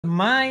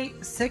My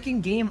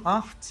second game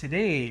of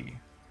today,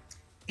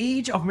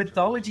 Age of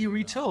Mythology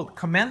Retold.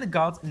 Command the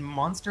gods and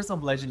monsters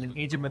of legend in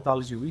Age of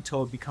Mythology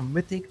Retold become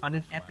mythic on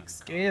an epic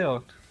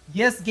scale.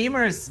 Yes,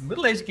 gamers,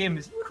 middle-aged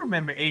gamers, you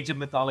remember Age of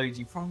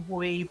Mythology from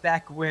way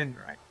back when,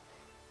 right?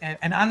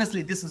 And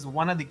honestly, this is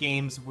one of the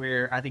games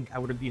where I think I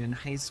would have been in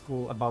high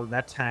school about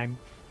that time.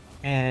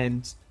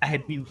 And I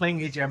had been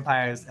playing Age of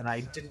Empires and I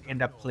didn't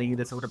end up playing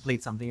this. I would have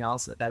played something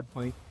else at that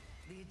point.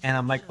 And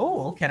I'm like,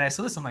 oh, okay. And I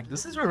saw this. I'm like,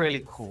 this is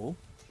really cool.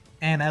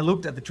 And I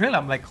looked at the trailer.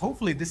 I'm like,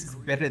 hopefully this is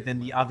better than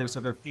the other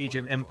sort of Age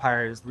of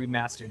Empires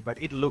remastered. But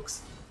it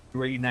looks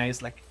really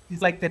nice. Like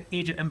it's like that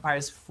Age of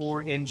Empires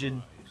 4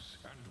 engine,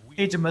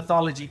 Age of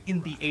Mythology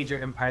in the Age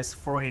of Empires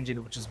 4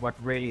 engine, which is what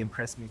really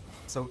impressed me.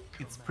 So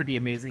it's pretty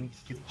amazing.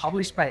 It's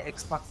published by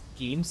Xbox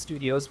Game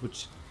Studios,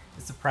 which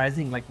is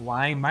surprising. Like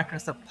why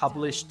Microsoft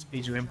published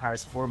Age of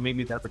Empires 4?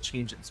 Maybe that would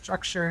change its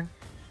structure.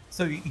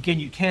 So again,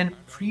 you can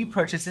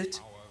pre-purchase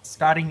it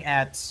starting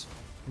at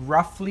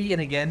roughly,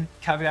 and again,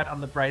 caveat on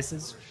the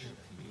prices,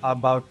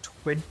 about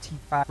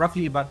 25,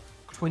 roughly about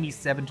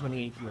 27,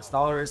 28 US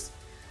dollars,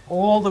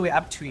 all the way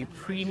up to a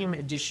premium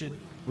edition,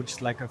 which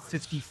is like a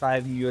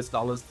 55 US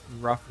dollars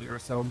roughly or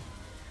so.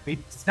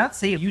 It's not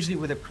saying usually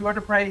with a pre-order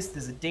price,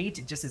 there's a date,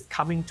 it just is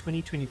coming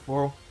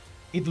 2024.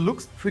 It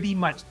looks pretty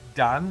much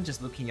done,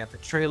 just looking at the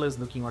trailers,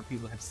 looking what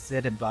people have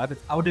said about it.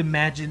 I would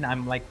imagine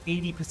I'm like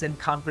 80%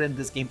 confident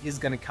this game is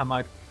going to come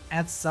out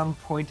at some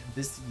point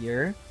this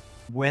year.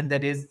 When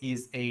that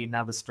is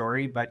another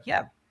story. But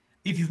yeah,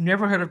 if you've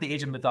never heard of the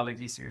Age of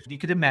Mythology series, you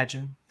could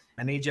imagine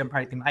an Age of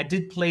Empires game. I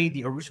did play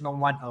the original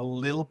one a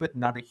little bit,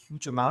 not a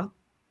huge amount,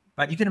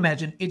 but you can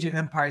imagine Age of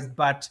Empires,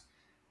 but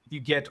you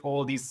get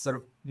all these sort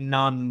of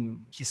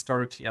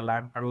non-historically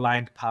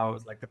aligned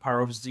powers, like the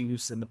power of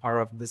Zeus and the power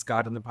of this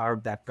god and the power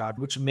of that god,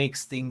 which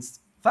makes things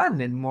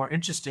fun and more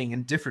interesting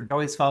and different. I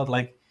always felt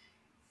like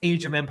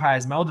Age of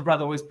Empires, my older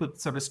brother always put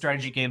sort of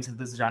strategy games in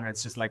this genre.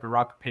 It's just like a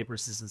rock, paper,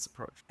 scissors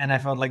approach. And I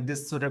felt like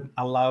this sort of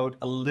allowed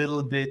a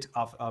little bit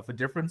of a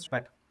difference.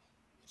 But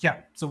yeah,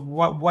 so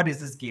what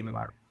is this game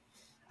about?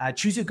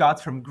 Choose your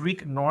gods from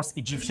Greek, Norse,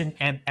 Egyptian,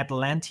 and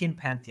Atlantean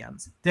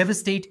pantheons.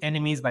 Devastate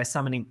enemies by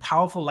summoning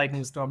powerful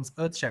lightning storms,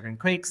 earth-shattering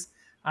quakes,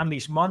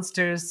 unleash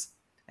monsters,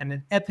 and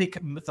an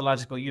epic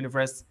mythological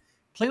universe.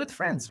 Play with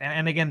friends.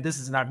 And again, this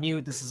is not new.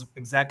 This is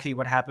exactly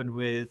what happened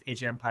with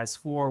Age of Empires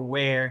 4,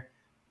 where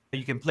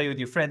you can play with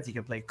your friends, you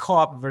can play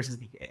co-op versus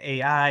the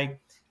AI.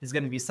 There's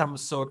going to be some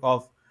sort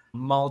of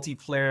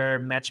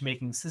multiplayer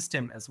matchmaking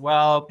system as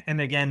well. And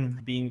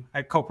again, being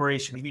a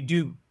corporation, if you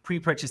do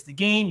pre-purchase the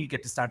game, you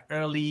get to start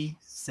early,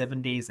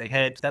 7 days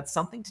ahead. That's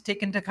something to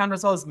take into account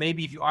as well, as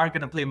maybe if you are going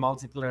to play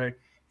multiplayer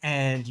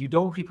and you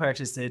don't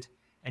pre-purchase it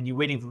and you're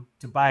waiting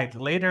to buy it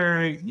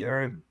later,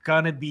 you're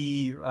going to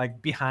be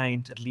like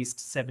behind at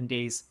least 7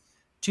 days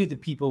to the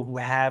people who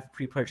have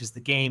pre-purchased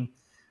the game.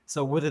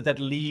 So whether that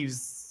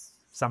leaves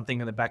something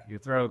in the back of your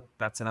throat,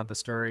 that's another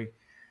story.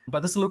 But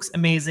this looks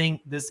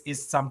amazing. This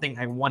is something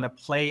I want to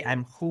play.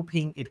 I'm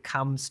hoping it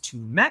comes to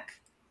Mac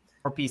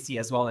or PC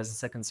as well as the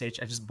second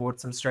stage. I just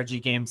bought some strategy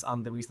games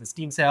on the recent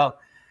Steam sale.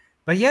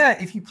 But yeah,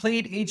 if you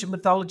played Age of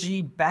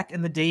Mythology back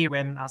in the day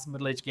when us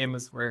middle-aged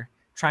gamers were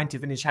trying to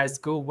finish high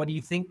school, what do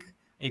you think? Are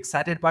you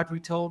excited about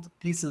Retold?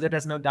 Please let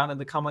us know down in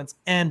the comments.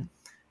 And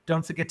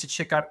don't forget to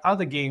check out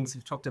other games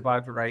we've talked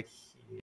about right